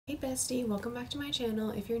Hey bestie, welcome back to my channel.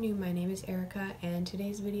 If you're new, my name is Erica and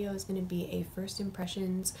today's video is going to be a first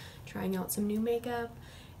impressions, trying out some new makeup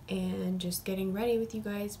and just getting ready with you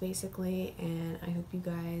guys basically, and I hope you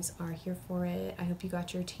guys are here for it. I hope you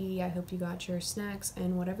got your tea, I hope you got your snacks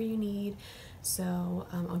and whatever you need. So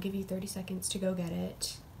I'll give you 30 seconds to go get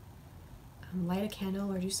it. Light a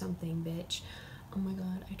candle or do something, bitch. Oh my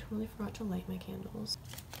god, I totally forgot to light my candles.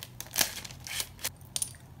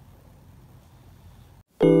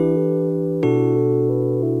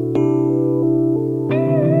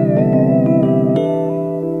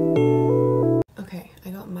 Okay, I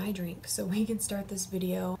got my drink so we can start this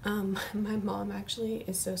video. My mom actually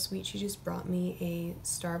is so sweet. She just brought me a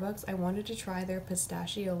Starbucks. I wanted to try their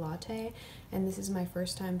pistachio latte and this is my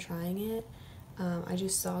first time trying it. I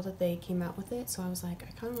just saw that they came out with it, so I was like,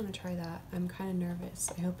 I kind of want to try that. I'm kind of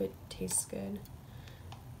nervous. I hope it tastes good.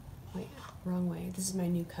 Wait, wrong way. This is my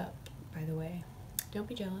new cup, by the way. Don't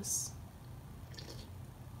be jealous.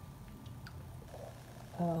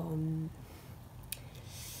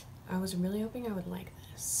 I was really hoping I would like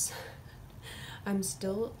this. I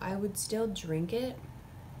would still drink it,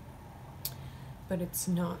 but it's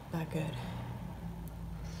not that good.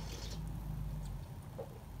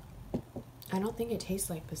 I don't think it tastes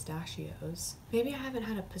like pistachios. Maybe I haven't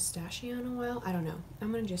had a pistachio in a while. I don't know.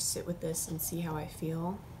 I'm gonna just sit with this and see how I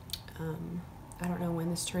feel. I don't know when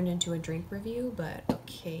this turned into a drink review, but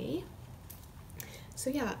okay. So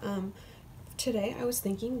yeah, today I was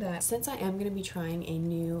thinking that since I am going to be trying a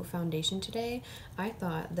new foundation today, I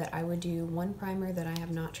thought that I would do one primer that I have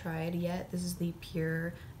not tried yet. This is the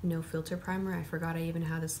Pure No Filter Primer. I forgot I even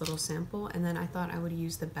had this little sample. And then I thought I would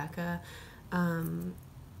use the Becca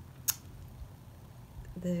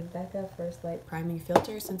First Light Priming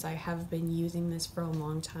Filter, since I have been using this for a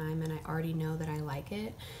long time and I already know that I like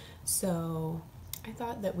it. So I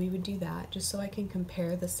thought that we would do that just so I can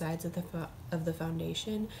compare the sides of the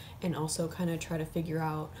foundation and also kind of try to figure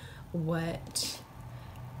out what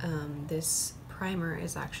this primer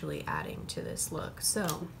is actually adding to this look.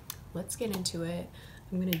 So let's get into it.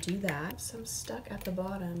 I'm gonna do that. So I'm stuck at the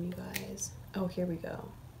bottom, you guys. Oh, here we go.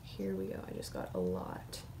 Here we go. I just got a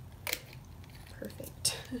lot.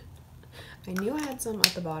 Perfect. I knew I had some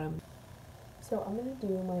at the bottom. So I'm gonna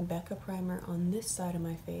do my Becca primer on this side of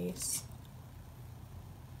my face.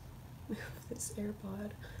 This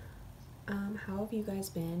AirPod. How have you guys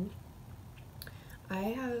been? I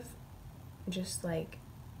have just like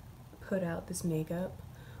put out this makeup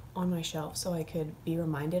on my shelf so I could be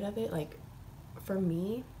reminded of it. Like for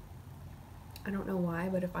me, I don't know why,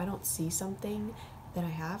 but if I don't see something that I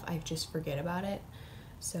have, I just forget about it.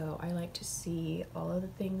 So I like to see all of the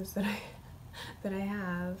things that I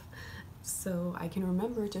have so I can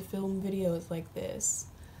remember to film videos like this.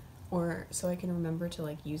 Or so I can remember to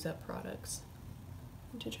like use up products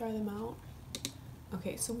and to try them out.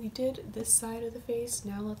 Okay, so we did this side of the face.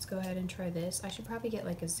 Now let's go ahead and try this. I should probably get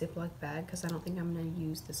like a Ziploc bag because I don't think I'm gonna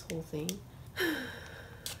use this whole thing.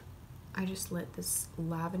 I just lit this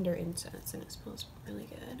lavender incense and it smells really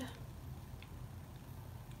good.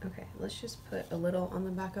 Okay, let's just put a little on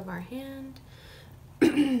the back of our hand.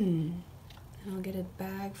 And I'll get a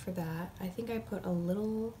bag for that. I think I put a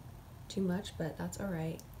little too much, but that's all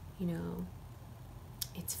right. You know,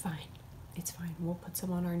 it's fine. It's fine. We'll put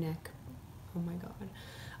some on our neck. Oh my god.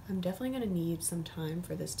 I'm definitely gonna need some time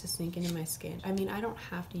for this to sink into my skin. I mean, I don't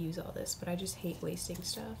have to use all this, but I just hate wasting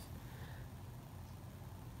stuff.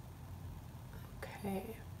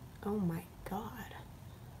 Okay. Oh my god.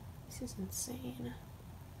 This is insane.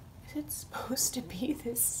 Is it supposed to be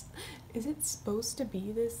this? Is it supposed to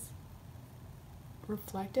be this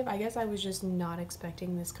reflective? I guess I was just not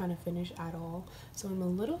expecting this kind of finish at all, so I'm a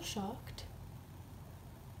little shocked.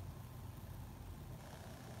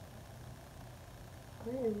 I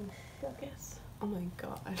am shookest. Oh my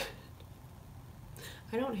god.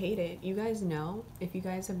 I don't hate it. You guys know, if you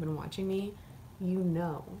guys have been watching me, you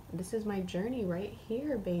know this is my journey right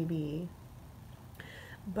here, baby.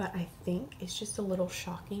 But I think it's just a little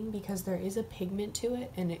shocking because there is a pigment to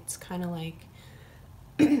it and it's kind of like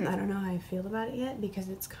I don't know how I feel about it yet because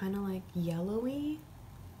it's kind of like yellowy.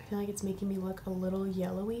 I feel like it's making me look a little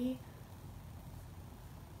yellowy.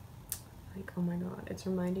 Like, oh my god, it's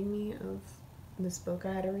reminding me of this book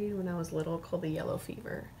I had to read when I was little called The Yellow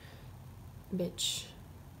Fever. Bitch.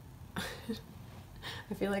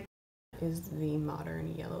 I feel like that is the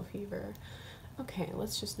modern yellow fever. Okay,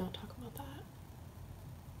 let's just not talk about that.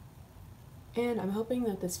 And I'm hoping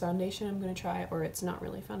that this foundation I'm going to try, or it's not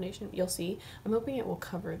really foundation, you'll see, I'm hoping it will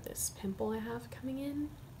cover this pimple I have coming in.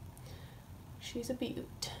 She's a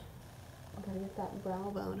beaut. I gotta get that brow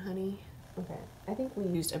bone, honey. Okay, I think we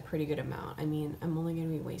used a pretty good amount. I mean, I'm only going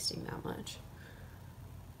to be wasting that much.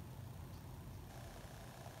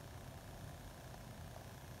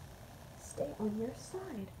 Stay on your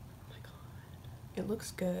side. Oh my god. It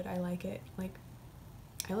looks good. I like it. Like,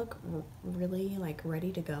 I look really, like,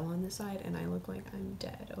 ready to go on this side, and I look like I'm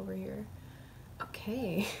dead over here.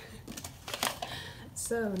 Okay.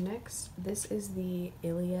 So, next, this is the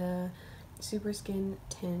ILIA Super Skin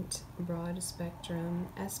Tint Broad Spectrum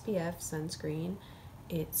SPF Sunscreen.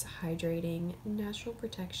 It's hydrating, natural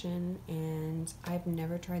protection, and I've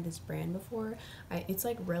never tried this brand before. It's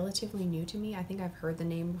like relatively new to me. I think I've heard the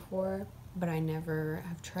name before, but I never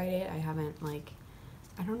have tried it. I haven't, like,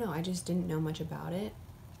 I don't know, I just didn't know much about it.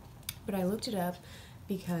 But I looked it up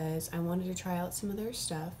because I wanted to try out some of their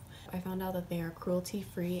stuff. I found out that they are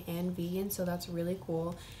cruelty-free and vegan, so that's really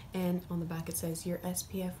cool. And on the back it says, your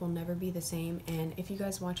SPF will never be the same. And if you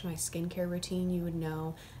guys watch my skincare routine, you would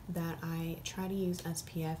know that I try to use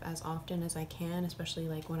SPF as often as I can, especially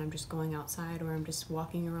like when I'm just going outside or I'm just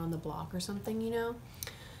walking around the block or something, you know?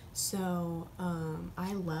 So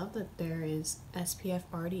I love that there is SPF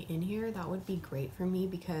already in here. That would be great for me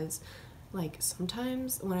because like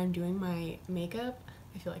sometimes when I'm doing my makeup,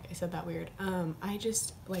 I feel like I said that weird. I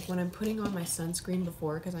just, like when I'm putting on my sunscreen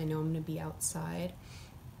before, because I know I'm going to be outside,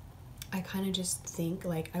 I kind of just think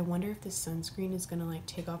like, I wonder if this sunscreen is going to like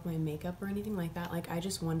take off my makeup or anything like that. Like I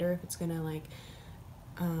just wonder if it's going to like,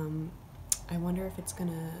 I wonder if it's going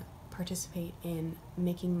to participate in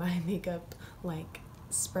making my makeup like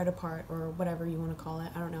spread apart or whatever you want to call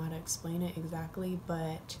it. I don't know how to explain it exactly,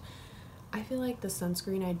 but I feel like the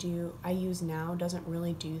sunscreen I use now doesn't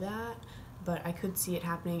really do that, but I could see it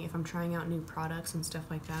happening if I'm trying out new products and stuff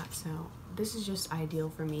like that. So this is just ideal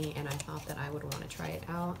for me, and I thought that I would want to try it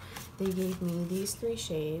out. They gave me these 3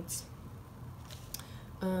 shades.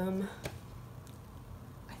 I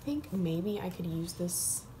think maybe I could use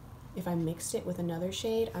this if I mixed it with another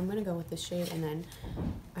shade. I'm gonna go with this shade, and then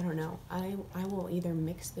I don't know, I will either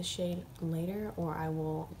mix the shade later or I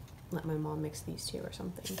will let my mom mix these 2 or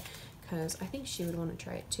something, because I think she would want to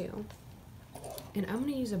try it too. And I'm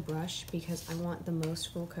going to use a brush because I want the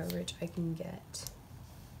most full coverage I can get.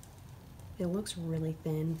 It looks really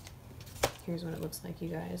thin. Here's what it looks like, you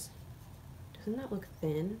guys. Doesn't that look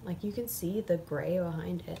thin? Like you can see the gray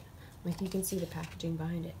behind it. Like you can see the packaging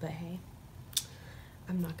behind it, but hey,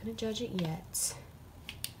 I'm not going to judge it yet.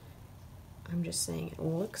 I'm just saying it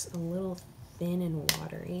looks a little thin and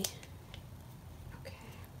watery. Okay.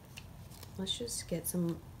 Let's just get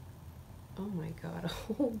some. Oh my god, a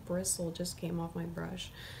whole bristle just came off my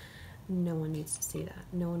brush. No one needs to see that.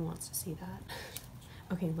 No one wants to see that.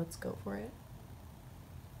 Okay, let's go for it.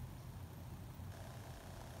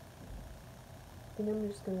 I think I'm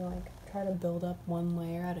just gonna like try to build up one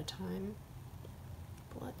layer at a time.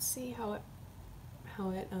 But let's see how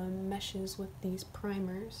it meshes with these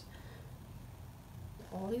primers.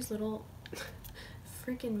 All these little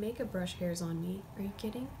freaking makeup brush hairs on me. Are you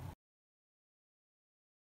kidding?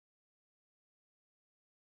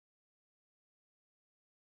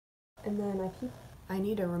 And then I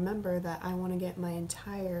need to remember that I want to get my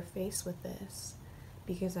entire face with this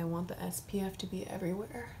because I want the SPF to be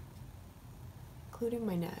everywhere, including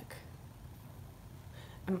my neck.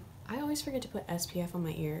 I always forget to put SPF on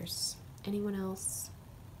my ears. Anyone else?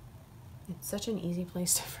 It's such an easy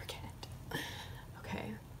place to forget.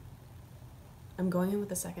 Okay. I'm going in with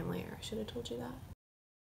the second layer. I should have told you that.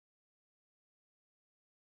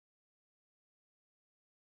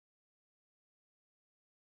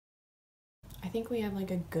 I think we have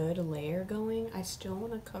like a good layer going. I still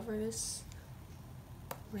want to cover this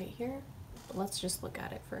right here, but let's just look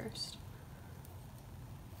at it first.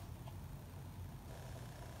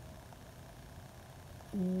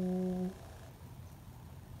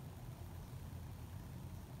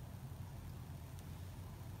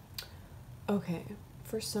 Okay,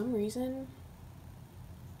 for some reason,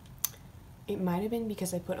 it might have been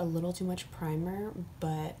because I put a little too much primer,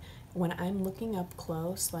 but when I'm looking up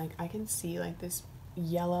close, like I can see like this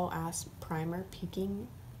yellow ass primer peeking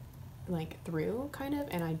like through kind of,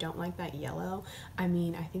 and I don't like that yellow. I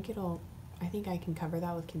mean, I think I can cover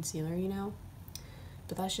that with concealer, you know,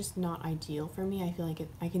 but that's just not ideal for me. I feel like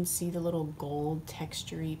I can see the little gold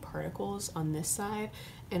textury particles on this side,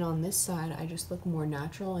 and on this side I just look more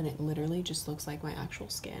natural, and it literally just looks like my actual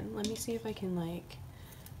skin. Let me see if I can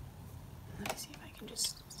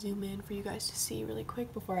just zoom in for you guys to see really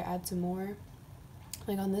quick before I add some more.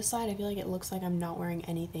 Like on this side I feel like it looks like I'm not wearing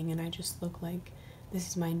anything and I just look like this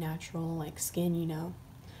is my natural like skin, you know.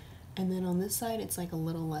 And then on this side it's like a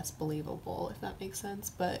little less believable, if that makes sense.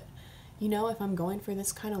 But you know, if I'm going for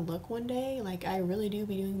this kind of look one day, like I really do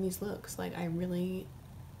be doing these looks. Like I really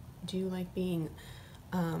do like being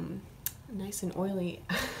nice and oily,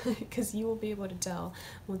 because you will be able to tell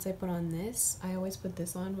once I put on this. I always put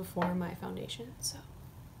this on before my foundation. So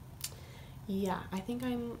yeah, I think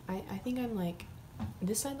I'm like,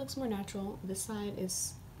 this side looks more natural. This side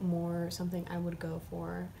is more something I would go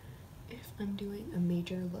for if I'm doing a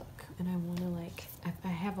major look and I want to like, I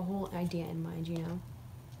have a whole idea in mind, you know.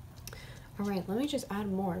 All right, let me just add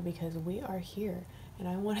more because we are here and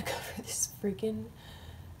I want to cover this freaking,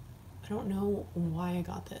 I don't know why I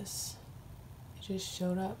got this. It just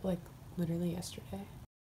showed up like literally yesterday.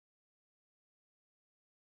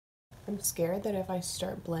 I'm scared that if I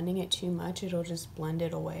start blending it too much, it'll just blend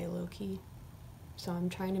it away low-key. So I'm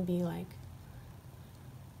trying to be like,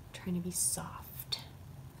 soft.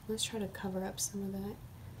 Let's try to cover up some of that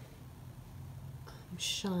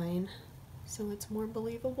shine so it's more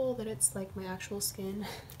believable that it's like my actual skin.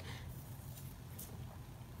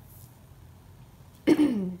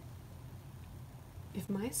 If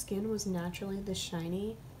my skin was naturally this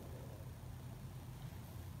shiny,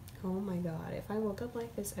 oh my god, if I woke up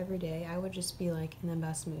like this every day, I would just be like in the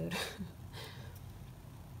best mood.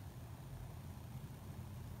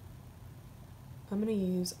 I'm gonna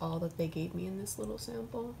use all that they gave me in this little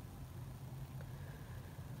sample.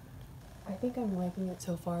 I think I'm liking it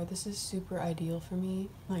so far. This is super ideal for me.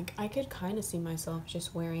 Like, I could kind of see myself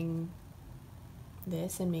just wearing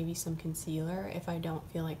this and maybe some concealer if I don't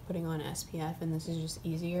feel like putting on SPF and this is just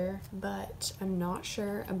easier. But I'm not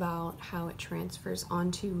sure about how it transfers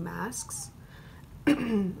onto masks.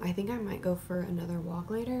 I think I might go for another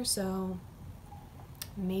walk later, so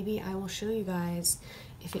maybe I will show you guys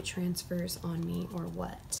if it transfers on me or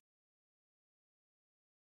what.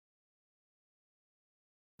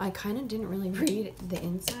 I kind of didn't really read the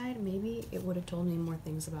inside. Maybe it would have told me more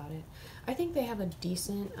things about it. I think they have a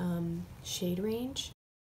decent shade range.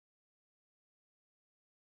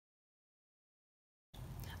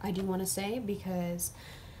 I do want to say, because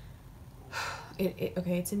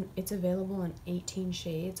it's available in 18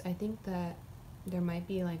 shades. I think that there might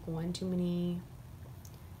be like one too many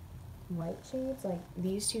white shades. Like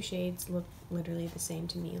these two shades look literally the same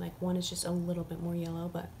to me. Like one is just a little bit more yellow,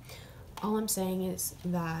 but all I'm saying is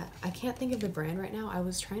that I can't think of the brand right now. I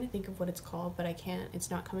was trying to think of what it's called, but I can't.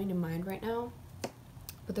 It's not coming to mind right now.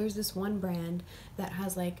 But there's this one brand that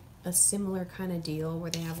has like a similar kind of deal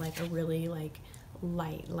where they have like a really like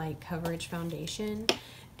light coverage foundation,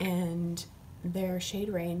 and their shade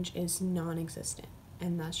range is non-existent,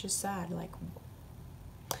 and that's just sad. Like,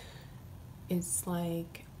 it's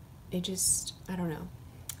like, it just, I don't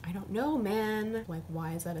know, man. Like,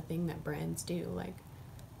 why is that a thing that brands do? Like,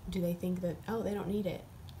 do they think that, oh, they don't need it?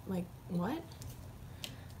 Like, what?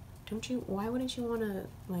 Why wouldn't you want to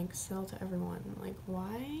like sell to everyone? Like,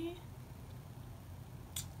 why?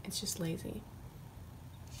 It's just lazy.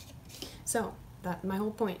 So that, my whole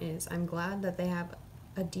point is, I'm glad that they have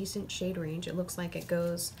a decent shade range. It looks like it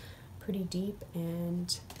goes pretty deep,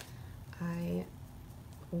 and I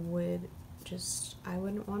wouldn't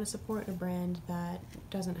want to support a brand that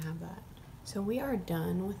doesn't have that. So we are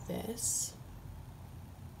done with this.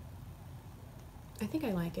 I think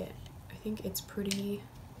I like it. I think it's pretty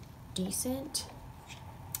decent.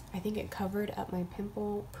 I think it covered up my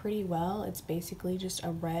pimple pretty well. It's basically just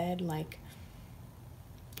a red, like,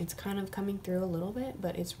 it's kind of coming through a little bit,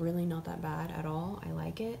 but it's really not that bad at all. I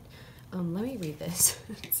like it. Let me read this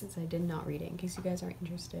since I did not read it, in case you guys aren't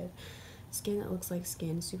interested. Skin that looks like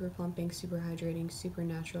skin, super plumping, super hydrating, super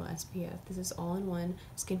natural SPF. This is all-in-one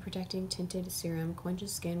skin protecting tinted serum,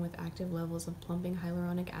 quenches skin with active levels of plumping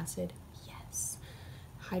hyaluronic acid. Yes.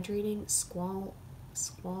 Hydrating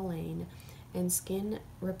squalane and skin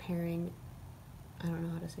repairing, I don't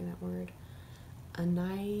know how to say that word, a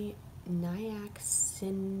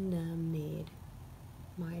niacinamide.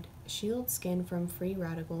 Shield skin from free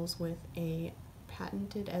radicals with a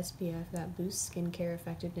patented SPF that boosts skincare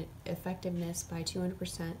effectiveness by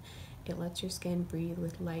 200%. It lets your skin breathe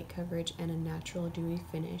with light coverage and a natural dewy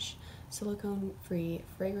finish. Silicone free,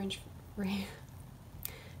 fragrance-free,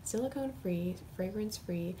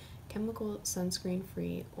 chemical sunscreen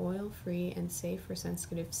free, oil free, and safe for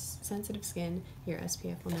sensitive skin. Your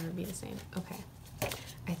SPF will never be the same. Okay,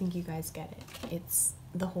 I think you guys get it. It's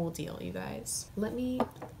the whole deal, you guys.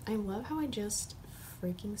 I love how I just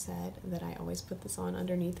freaking said that I always put this on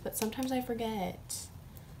underneath, but sometimes I forget.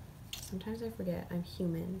 I'm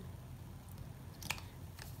human.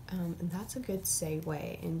 And that's a good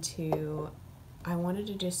segue into, I wanted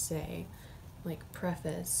to just say, like,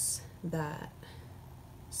 preface that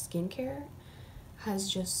skincare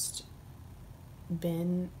has just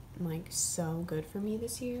been like so good for me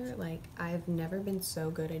this year. Like, I've never been so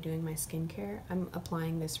good at doing my skincare. I'm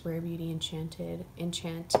applying this Rare Beauty Enchant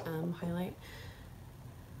highlight.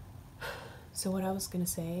 So what I was gonna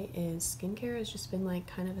say is skincare has just been like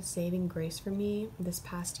kind of a saving grace for me this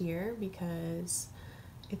past year, because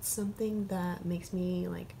it's something that makes me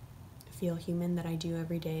like feel human, that I do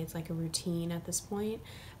every day. It's like a routine at this point.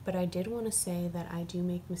 But I did want to say that I do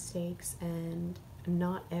make mistakes, and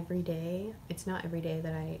not every day. It's not every day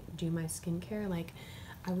that I do my skincare. Like,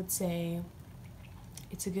 I would say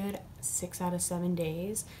it's a good 6 out of 7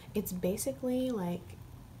 days. It's basically like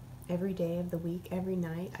every day of the week, every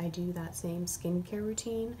night, I do that same skincare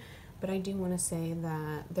routine. But I do want to say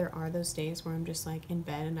that there are those days where I'm just like in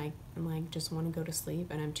bed and I like just want to go to sleep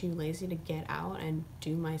and I'm too lazy to get out and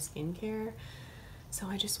do my skincare. So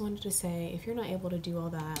I just wanted to say, if you're not able to do all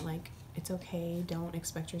that, like, it's okay. Don't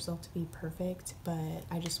expect yourself to be perfect. But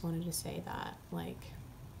I just wanted to say that, like,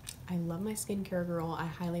 I love my skincare, girl. I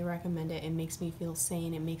highly recommend it. It makes me feel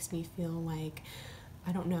sane. It makes me feel like,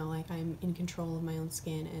 I don't know, like I'm in control of my own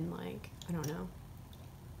skin, and like, I don't know.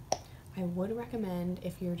 I would recommend,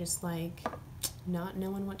 if you're just like not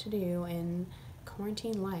knowing what to do in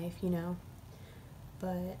quarantine life, you know,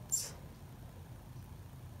 but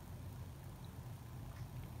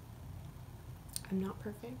I'm not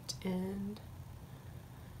perfect, and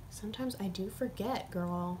sometimes I do forget,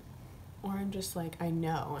 girl, or I'm just like, I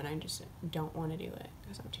know and I just don't want to do it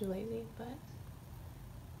because I'm too lazy. But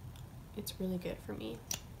it's really good for me.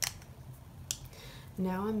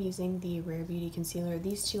 Now I'm using the Rare Beauty concealer.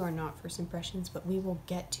 These two are not first impressions, but we will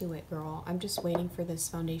get to it, girl. I'm just waiting for this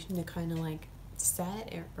foundation to kind of like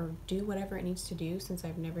set or do whatever it needs to do, since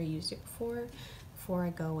I've never used it before I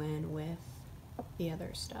go in with the other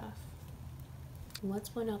stuff. Let's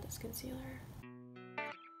blend out this concealer.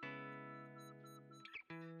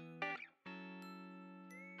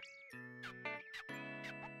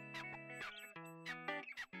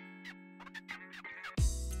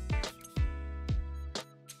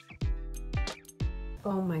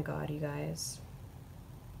 Oh my god, you guys.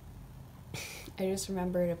 I just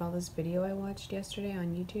remembered about this video I watched yesterday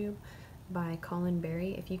on YouTube by Colin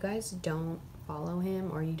Berry. If you guys don't follow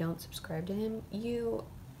him or you don't subscribe to him, you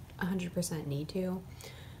 100% need to.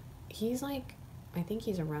 He's like, I think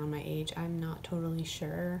he's around my age. I'm not totally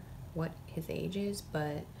sure what his age is,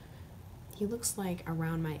 but he looks like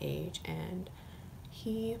around my age, and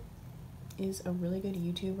he is a really good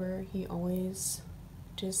YouTuber. He always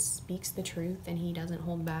just speaks the truth, and he doesn't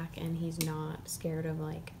hold back, and he's not scared of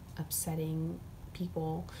like upsetting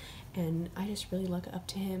people, and I just really look up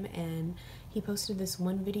to him. And he posted this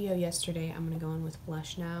one video yesterday. I'm gonna go in with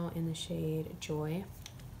blush now in the shade Joy.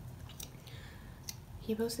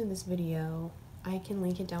 He posted this video. I can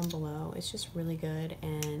link it down below. It's just really good,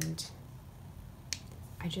 and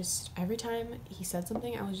I just, every time he said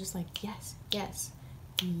something, I was just like, yes, yes,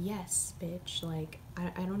 yes, bitch. Like,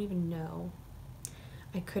 I don't even know.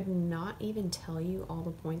 I could not even tell you all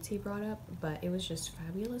the points he brought up, but it was just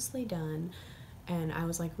fabulously done. And I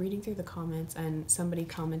was like reading through the comments, and somebody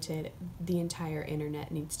commented, the entire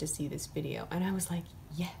internet needs to see this video. And I was like,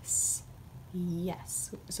 yes,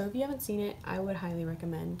 yes. So if you haven't seen it, I would highly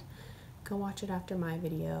recommend go watch it after my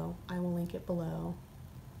video. I will link it below.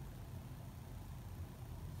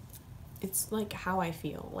 It's like how I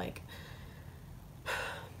feel. Like,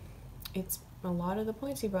 it's a lot of the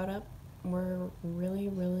points he brought up were really,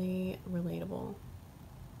 really relatable.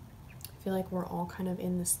 I feel like we're all kind of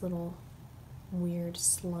in this little weird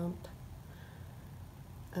slump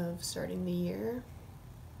of starting the year,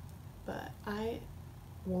 but I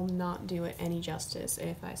will not do it any justice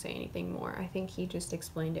if I say anything more. I think he just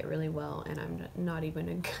explained it really well, and I'm not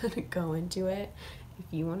even gonna go into it. If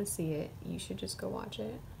you want to see it, you should just go watch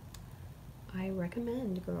it. I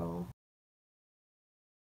recommend, girl.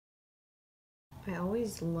 I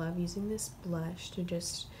always love using this blush to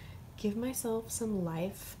just give myself some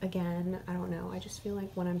life again. I don't know, I just feel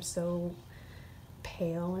like when I'm so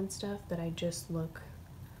pale and stuff that I just look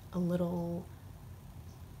a little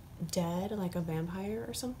dead, like a vampire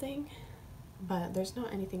or something. But there's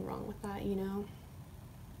not anything wrong with that, you know?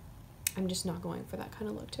 I'm just not going for that kind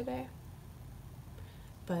of look today.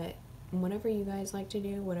 But whatever you guys like to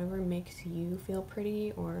do, whatever makes you feel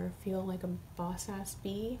pretty or feel like a boss-ass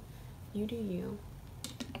bee, you do you.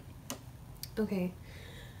 Okay,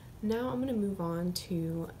 now I'm gonna move on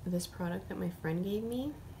to this product that my friend gave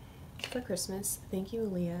me for Christmas. Thank you,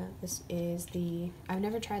 ILIA. This is the, I've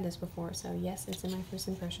never tried this before, so yes, it's in my first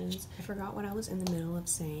impressions. I forgot what I was in the middle of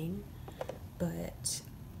saying, but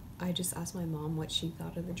I just asked my mom what she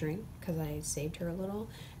thought of the drink because I saved her a little,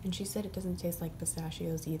 and she said it doesn't taste like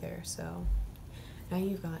pistachios either. So, Now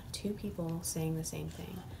you've got two people saying the same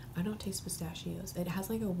thing. I don't taste pistachios. It has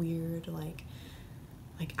like a weird like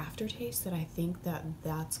aftertaste that I think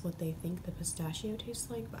that's what they think the pistachio tastes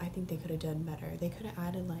like, but I think they could have done better. They could have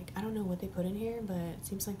added like, I don't know what they put in here, but it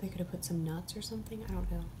seems like they could have put some nuts or something. I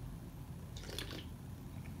don't know.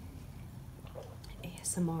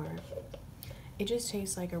 ASMR. It just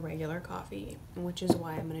tastes like a regular coffee, which is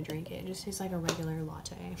why I'm gonna drink it. It just tastes like a regular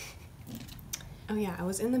latte. Oh yeah, I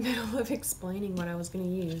was in the middle of explaining what I was gonna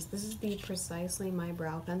use. This is the Precisely My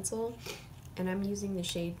Brow Pencil, and I'm using the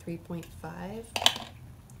shade 3.5.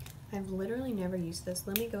 I've literally never used this.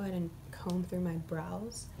 Let me go ahead and comb through my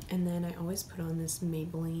brows, and then I always put on this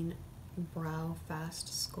Maybelline Brow Fast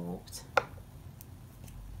Sculpt.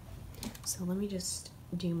 So let me just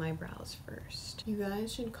do my brows first. You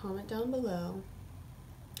guys should comment down below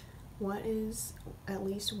what is at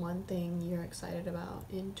least one thing you're excited about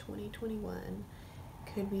in 2021.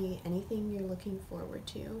 Could be anything you're looking forward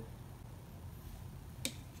to.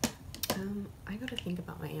 I gotta think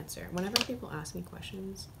about my answer. Whenever people ask me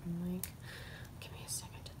questions, I'm like, give me a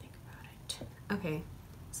second to think about it. Okay,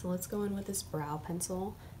 so let's go in with this brow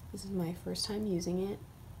pencil. This is my first time using it.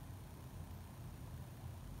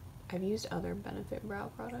 I've used other Benefit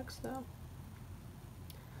brow products though.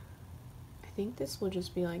 I think this will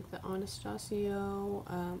just be like the Anastasio,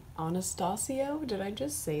 Anastasio? Did I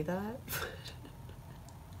just say that?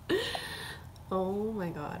 Oh my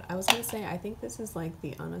god. I was gonna say, I think this is like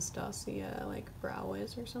the Anastasia, like, brow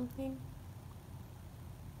wiz or something.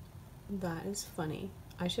 That is funny.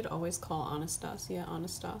 I should always call Anastasia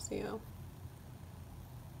Anastasio.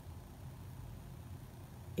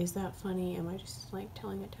 Is that funny? Am I just like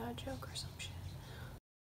telling a dad joke or some shit?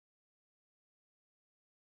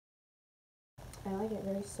 I like it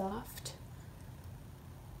very soft.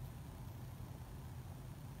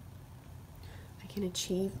 I can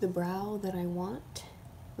achieve the brow that I want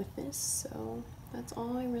with this, so that's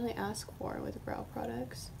all I really ask for with brow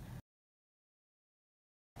products.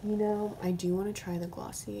 You know, I do want to try the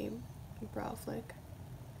Glossier Brow Flick.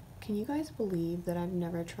 Can you guys believe that I've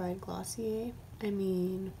never tried Glossier? I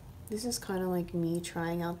mean, this is kind of like me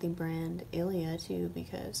trying out the brand ILIA too,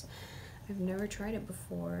 because I've never tried it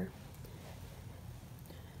before.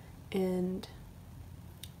 And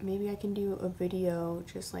maybe I can do a video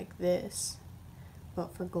just like this,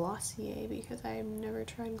 but for Glossier, because I've never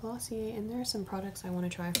tried Glossier, and there are some products I want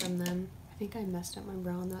to try from them. I think I messed up my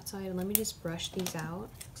brow on that side. Let me just brush these out.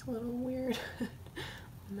 It's a little weird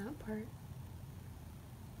on that part.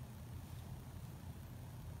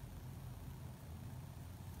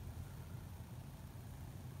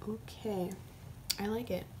 Okay, I like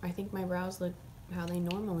it. I think my brows look how they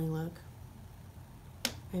normally look.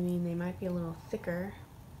 I mean, they might be a little thicker,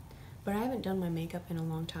 but I haven't done my makeup in a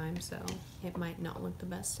long time, so it might not look the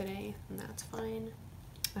best today, and that's fine.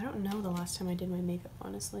 I don't know the last time I did my makeup,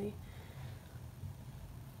 honestly.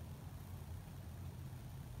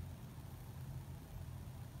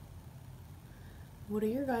 What are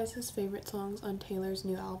your guys' favorite songs on Taylor's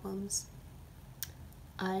new albums?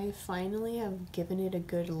 I finally have given it a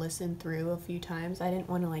good listen through a few times. I didn't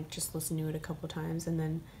want to like just listen to it a couple times and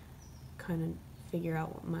then kind of figure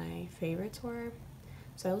out what my favorites were.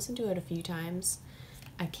 So I listened to it a few times.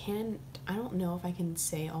 I don't know if I can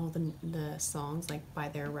say all the songs like by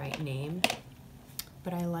their right name,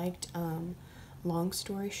 but I liked Long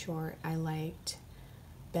Story Short. I liked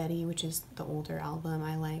Betty, which is the older album.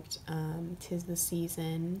 I liked 'Tis the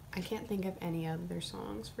Season. I can't think of any other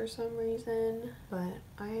songs for some reason, but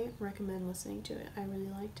I recommend listening to it. I really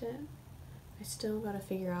liked it. I still gotta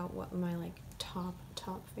figure out what my like top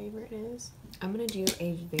favorite is. I'm gonna do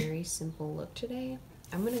a very simple look today.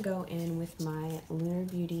 I'm gonna go in with my Lunar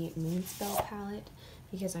Beauty Moonspell palette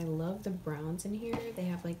because I love the browns in here. They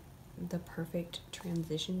have like the perfect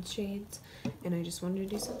transition shades, and I just wanted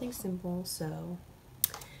to do something simple, so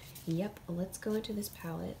yep, let's go into this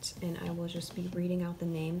palette and I will just be reading out the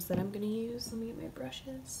names that I'm gonna use. Let me get my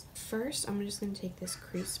brushes. First, I'm just gonna take this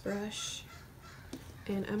crease brush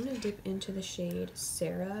and I'm gonna dip into the shade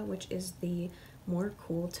Sarah, which is the more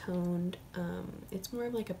cool toned, it's more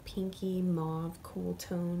of like a pinky mauve cool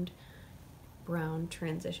toned brown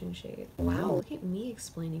transition shade. Wow, look at me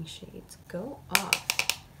explaining shades. Go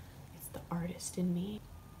off. It's the artist in me.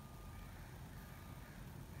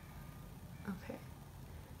 Okay.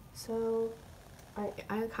 So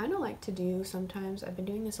I kind of like to do sometimes, I've been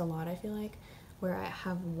doing this a lot I feel like, where I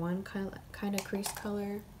have one kind of crease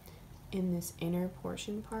color in this inner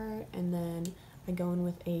portion part, and then I go in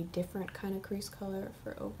with a different kind of crease color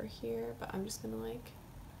for over here, but I'm just gonna like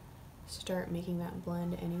start making that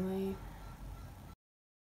blend anyway.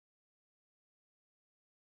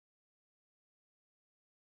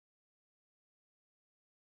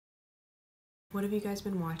 What have you guys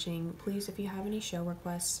been watching? Please, if you have any show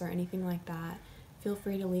requests or anything like that, feel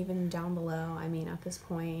free to leave them down below. I mean, at this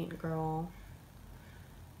point, girl,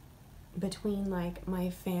 between like my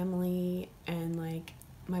family and like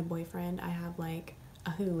my boyfriend, I have like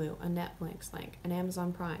a Hulu, a Netflix, like an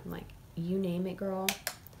Amazon Prime, like you name it, girl.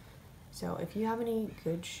 So if you have any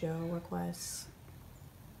good show requests,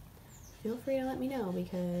 feel free to let me know,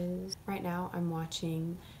 because right now I'm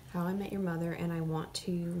watching How I Met Your Mother and I want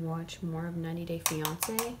to watch more of 90 Day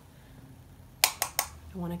Fiancé.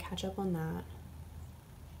 I want to catch up on that.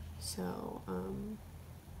 So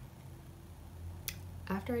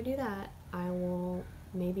after I do that, I will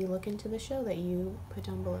maybe look into the show that you put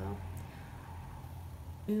down below.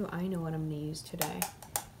 Ooh, I know what I'm going to use today.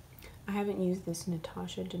 I haven't used this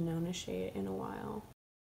Natasha Denona shade in a while.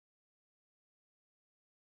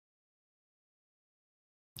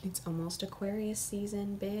 It's almost Aquarius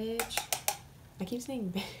season, bitch. I keep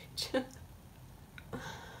saying bitch.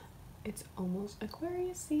 It's almost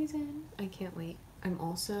Aquarius season. I can't wait. I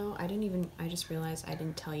just realized I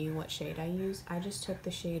didn't tell you what shade I used. I just took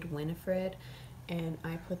the shade Winifred and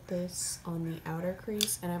I put this on the outer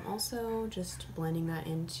crease, and I'm also just blending that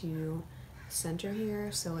into the center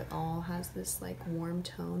here so it all has this like warm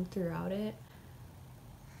tone throughout it.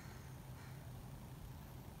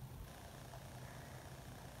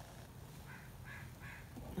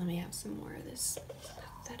 Let me have some more of this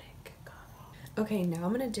pathetic coffee. Okay, now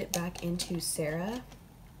I'm gonna dip back into Sarah,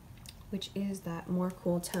 which is that more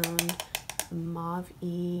cool toned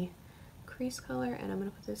mauve-y crease color, and I'm gonna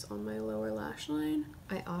put this on my lower lash line.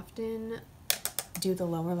 I often do the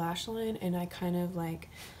lower lash line and I kind of like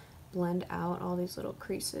blend out all these little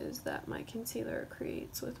creases that my concealer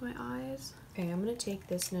creates with my eyes. Okay, I'm gonna take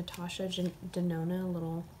this Natasha Denona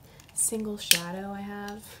little single shadow I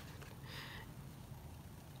have.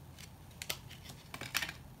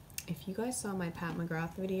 If you guys saw my Pat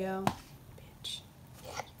McGrath video, bitch,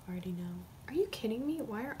 you already know. Are you kidding me?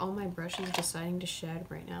 Why are all my brushes deciding to shed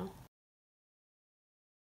right now?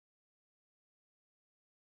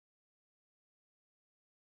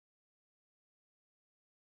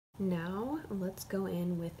 Now, let's go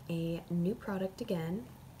in with a new product again.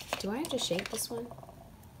 Do I have to shake this one?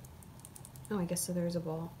 Oh, I guess so there's a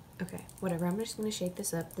ball. Okay, whatever, I'm just gonna shake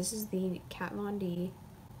this up. This is the Kat Von D.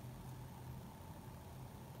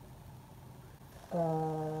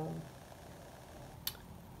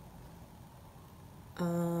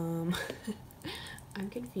 I'm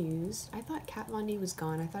confused. I thought Kat Von D was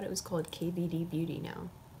gone. I thought it was called KVD Beauty now.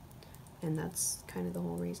 And that's kind of the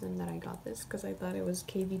whole reason that I got this, because I thought it was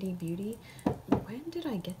KVD Beauty. When did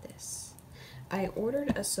I get this? I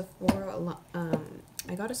ordered a Sephora,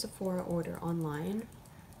 I got a Sephora order online,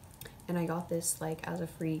 and I got this like as a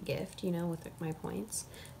free gift, you know, with like, my points.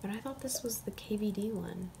 But I thought this was the KVD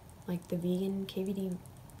one, like the vegan KVD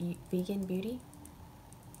vegan beauty.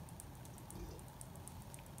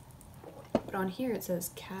 But on here it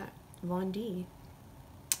says Kat Von D.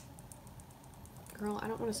 Girl, I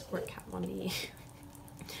don't want to support Kat Von D.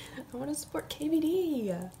 I want to support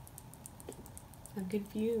KVD. I'm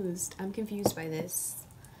confused. I'm confused by this.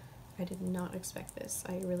 I did not expect this.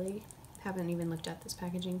 I really haven't even looked at this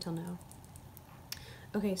packaging till now.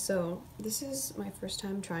 Okay, so this is my first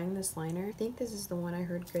time trying this liner. I think this is the one I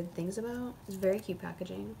heard good things about. It's very cute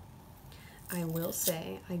packaging. I will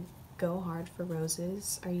say, I go hard for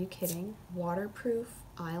roses. Are you kidding? Waterproof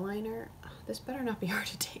eyeliner. This better not be hard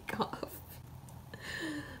to take off.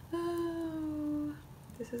 Oh,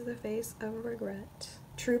 this is the face of regret.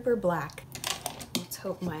 Trooper Black. Let's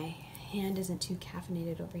hope my hand isn't too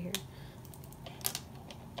caffeinated over here.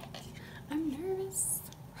 I'm nervous.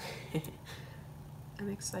 I'm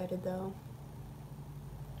excited though.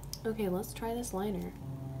 Okay, let's try this liner.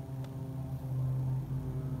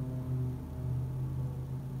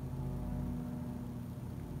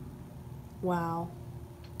 Wow.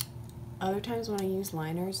 Other times when I use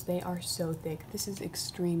liners, they are so thick. This is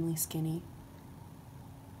extremely skinny.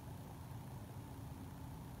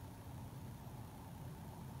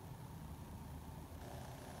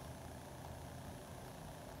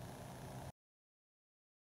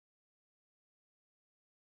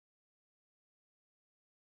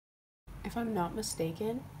 If I'm not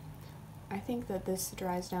mistaken, I think that this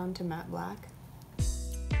dries down to matte black.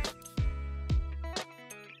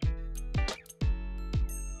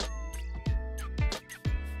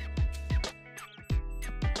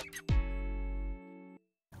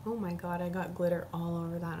 Oh my god, I got glitter all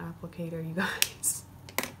over that applicator, you guys.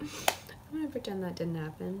 I'm gonna pretend that didn't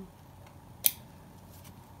happen.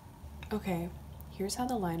 Okay, here's how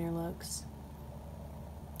the liner looks.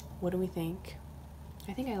 What do we think?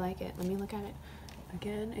 I think I like it. Let me look at it.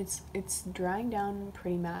 Again, it's drying down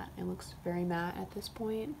pretty matte. It looks very matte at this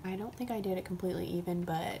point. I don't think I did it completely even,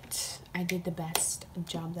 but I did the best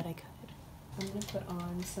job that I could. I'm gonna put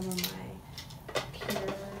on some of my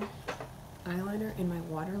pure eyeliner in my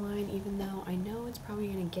waterline, even though I know it's probably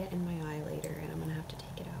gonna get in my eye later and I'm gonna have to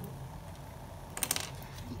take it out.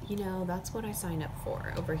 You know, that's what I signed up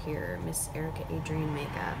for over here, Miss Erica Adrienne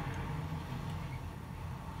makeup.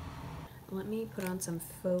 Let me put on some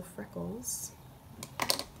faux freckles.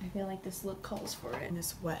 I feel like this look calls for it. And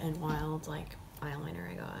this Wet n Wild like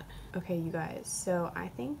eyeliner I got. Okay, you guys, so I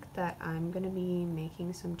think that I'm gonna be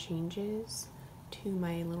making some changes to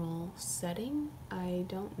my little setting. I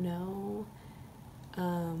don't know,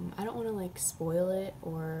 I don't want to like spoil it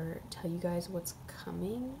or tell you guys what's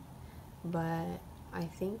coming, but I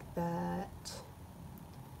think that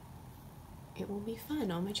it will be fun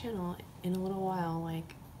on my channel in a little while.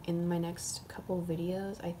 Like in my next couple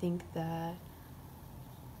videos, I think that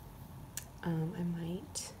I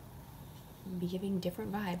might be giving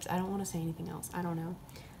different vibes. I don't want to say anything else. I don't know.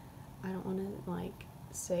 I don't want to like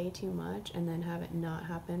say too much and then have it not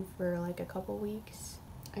happen for like a couple weeks.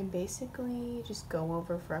 I basically just go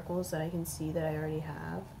over freckles that I can see that I already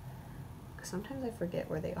have, because sometimes I forget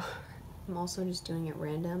where they are. I'm also just doing it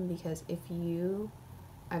random because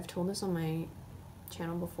I've told this on my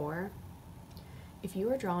channel before, if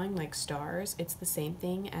you are drawing like stars, it's the same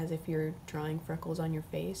thing as if you're drawing freckles on your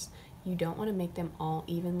face. You don't want to make them all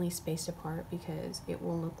evenly spaced apart because it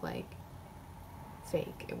will look like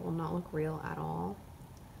fake. It will not look real at all.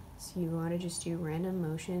 So you want to just do random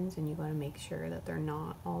motions and you got to make sure that they're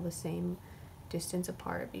not all the same distance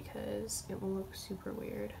apart because it will look super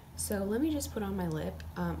weird. So let me just put on my lip.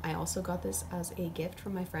 I also got this as a gift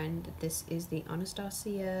from my friend. This is the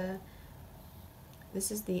Anastasio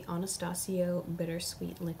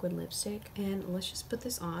Bittersweet Liquid Lipstick, and let's just put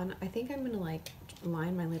this on. I think I'm gonna like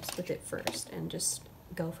line my lips with it first and just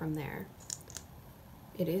go from there.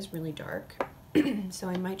 It is really dark, so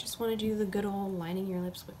I might just want to do the good old lining your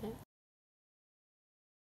lips with it.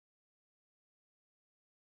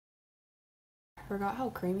 I forgot how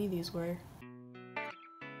creamy these were.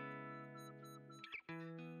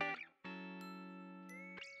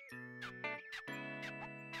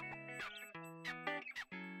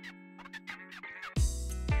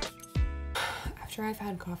 After I've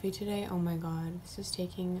had coffee today, oh my god, this is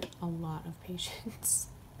taking a lot of patience.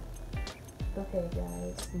 Okay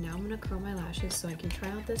guys, now I'm gonna curl my lashes so I can try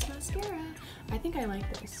out this mascara. I think I like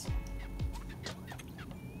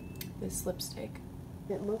this lipstick.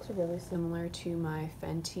 It looks really similar to my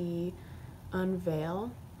Fenty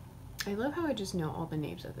Unveil. I love how I just know all the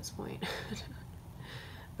names at this point.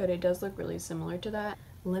 But it does look really similar to that.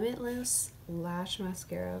 Limitless Lash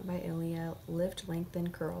Mascara by ILIA, Lift, Lengthen,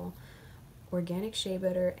 Curl. Organic shea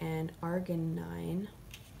butter and arginine.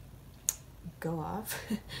 Go off.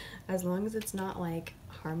 As long as it's not like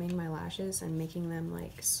harming my lashes and making them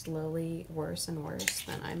like slowly worse and worse,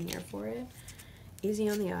 then I'm here for it. Easy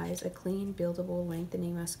on the eyes, a clean, buildable,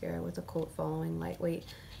 lengthening mascara with a cult following. Lightweight,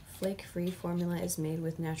 flake-free formula is made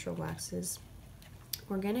with natural waxes.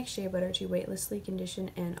 Organic shea butter to weightlessly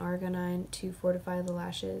condition and arginine to fortify the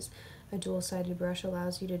lashes. A dual-sided brush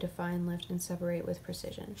allows you to define, lift, and separate with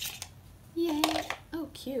precision. Yay! Oh,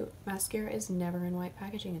 cute. Mascara is never in white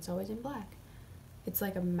packaging. It's always in black. It's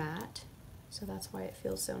like a matte, so that's why it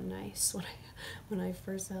feels so nice when I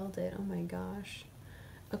first held it. Oh my gosh.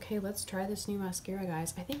 Okay, let's try this new mascara,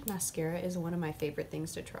 guys. I think mascara is one of my favorite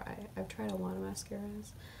things to try. I've tried a lot of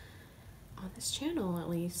mascaras on this channel, at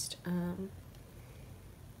least,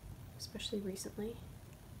 especially recently.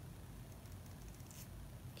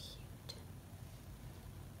 Cute.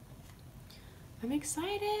 I'm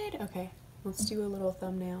excited. Okay, let's do a little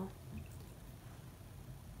thumbnail.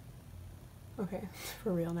 Okay,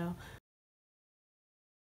 for real now.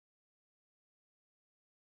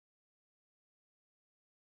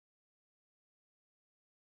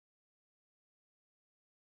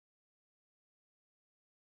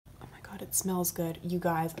 God, it smells good. You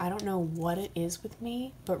guys, I don't know what it is with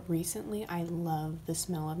me, but recently I love the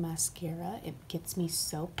smell of mascara. It gets me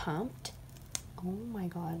so pumped. Oh my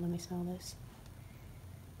god, let me smell this.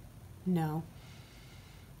 No.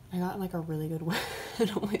 I got like a really good whiff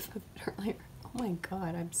of it earlier. Oh my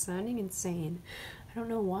god, I'm sounding insane. I don't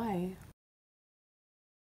know why.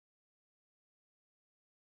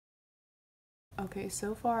 Okay,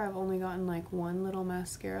 so far I've only gotten like one little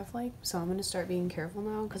mascara flake, so I'm gonna start being careful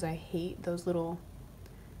now because I hate those little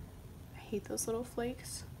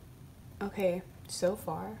flakes. Okay, so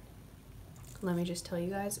far, let me just tell you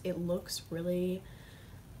guys, it looks really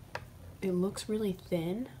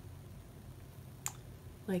thin.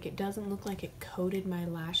 Like, it doesn't look like it coated my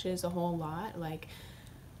lashes a whole lot, like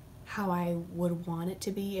how I would want it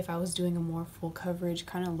to be if I was doing a more full coverage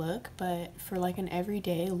kind of look. But for like an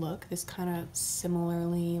everyday look, this kind of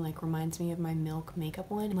similarly like reminds me of my Milk makeup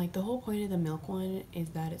one. Like, the whole point of the Milk one is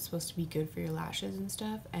that it's supposed to be good for your lashes and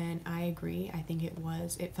stuff, and I agree. I think it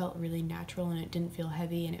was. It felt really natural and it didn't feel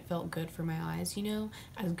heavy and it felt good for my eyes, you know,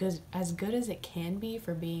 as good as it can be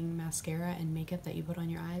for being mascara and makeup that you put on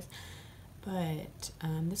your eyes. But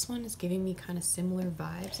this one is giving me kind of similar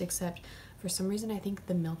vibes, except for some reason I think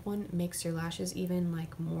the Milk one makes your lashes even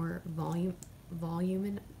like more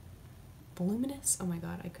voluminous. Oh my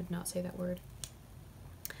god, I could not say that word.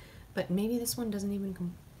 But maybe this one doesn't even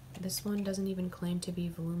claim to be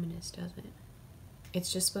voluminous, does it?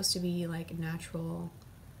 It's just supposed to be like natural,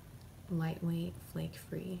 lightweight,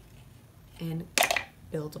 flake-free, and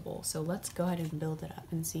buildable. So let's go ahead and build it up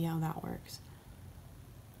and see how that works.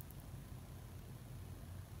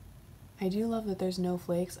 I do love that there's no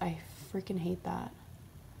flakes. I freaking hate that.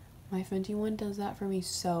 My Fenty one does that for me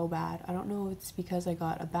so bad. I don't know if it's because I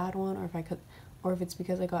got a bad one or if it's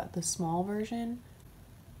because I got the small version,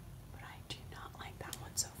 but I do not like that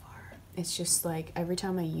one so far. It's just like every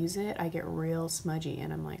time I use it, I get real smudgy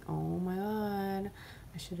and I'm like, oh my god,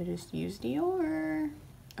 I should have just used Dior.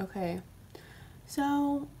 Okay,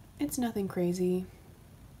 so it's nothing crazy.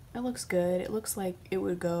 It looks good. It looks like it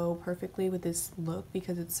would go perfectly with this look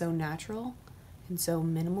because it's so natural and so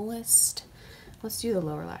minimalist. Let's do the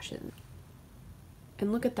lower lashes.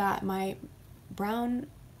 And look at that, my brown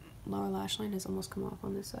lower lash line has almost come off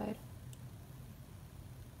on this side.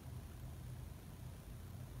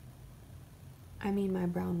 I mean my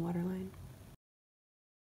brown waterline.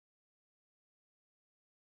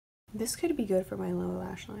 This could be good for my lower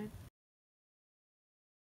lash line.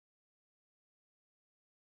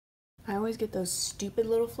 I always get those stupid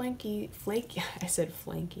little I said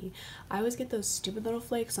flanky. I always get those stupid little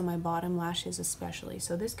flakes on my bottom lashes especially.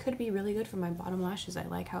 So this could be really good for my bottom lashes. I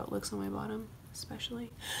like how it looks on my bottom, especially.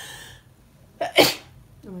 Oh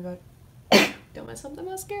my god. Don't mess up the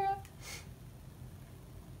mascara.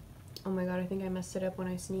 Oh my god, I think I messed it up when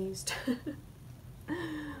I sneezed.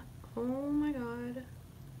 Oh my god.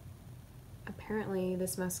 Apparently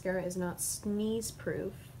this mascara is not sneeze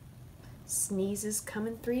proof. Sneezes come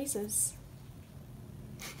in threeses.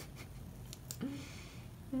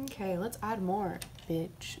 Okay, let's add more,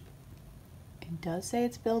 bitch. It does say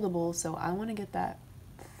it's buildable, so I want to get that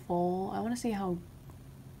full. I want to see how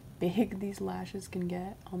big these lashes can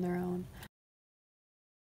get on their own.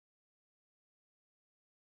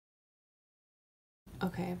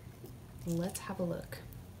 Okay, let's have a look.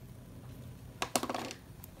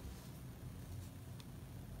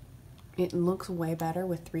 It looks way better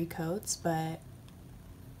with 3 coats, but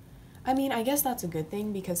I mean, I guess that's a good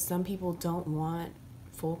thing because some people don't want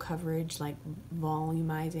full coverage, like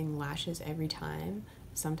volumizing lashes every time.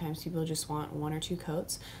 Sometimes people just want 1 or 2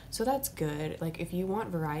 coats, so that's good. Like, if you want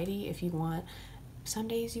variety, if you want, some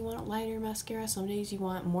days you want lighter mascara, some days you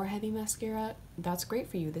want more heavy mascara, that's great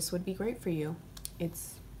for you. This would be great for you.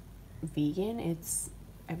 It's vegan, it's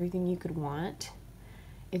everything you could want.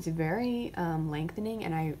 It's very lengthening,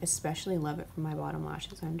 and I especially love it for my bottom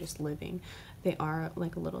lashes. I'm just living. They are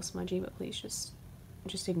like a little smudgy, but please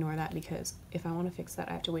just ignore that because if I want to fix that,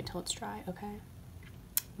 I have to wait till it's dry, okay?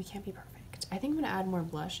 We can't be perfect. I think I'm gonna add more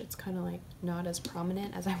blush. It's kind of like not as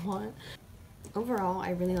prominent as I want. Overall,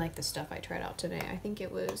 I really like the stuff I tried out today. I think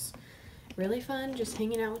it was really fun just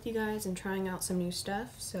hanging out with you guys and trying out some new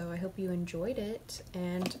stuff. So I hope you enjoyed it.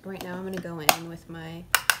 And right now I'm gonna go in with my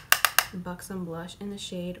Buxom blush in the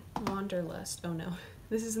shade Wanderlust. Oh no,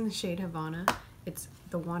 this is in the shade Havana. It's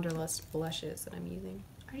the Wanderlust blushes that I'm using.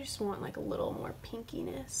 I just want like a little more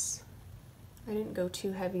pinkiness. I didn't go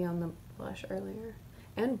too heavy on the blush earlier.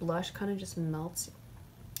 And blush kind of just melts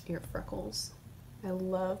your freckles. I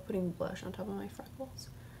love putting blush on top of my freckles.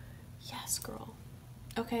 Yes, girl.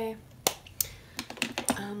 Okay,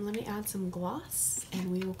 let me add some gloss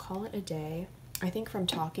and we will call it a day. I think from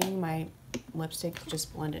talking, my lipstick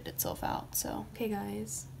just blended itself out, so. Okay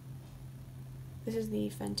guys, this is the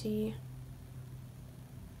Fenty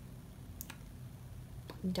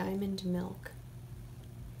Diamond Milk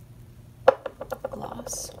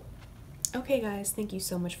gloss. Okay guys, thank you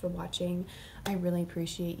so much for watching. I really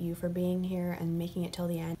appreciate you for being here and making it till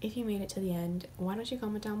the end. If you made it to the end, why don't you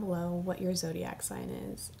comment down below what your zodiac sign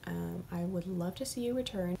is. I would love to see you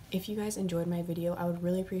return. If you guys enjoyed my video, I would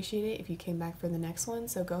really appreciate it if you came back for the next one.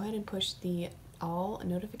 So go ahead and push the all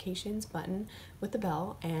notifications button with the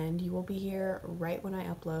bell and you will be here right when I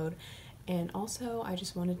upload. And also, I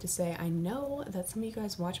just wanted to say, I know that some of you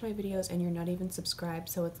guys watch my videos and you're not even subscribed,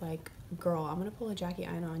 so it's like, girl, I'm gonna pull a Jackie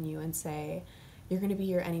Aina on you and say, you're gonna be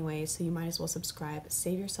here anyway, so you might as well subscribe.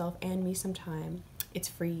 Save yourself and me some time. It's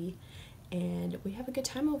free, and we have a good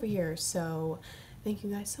time over here. So thank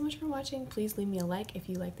you guys so much for watching. Please leave me a like if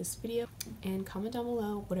you like this video, and comment down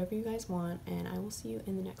below whatever you guys want, and I will see you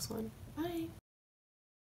in the next one. Bye!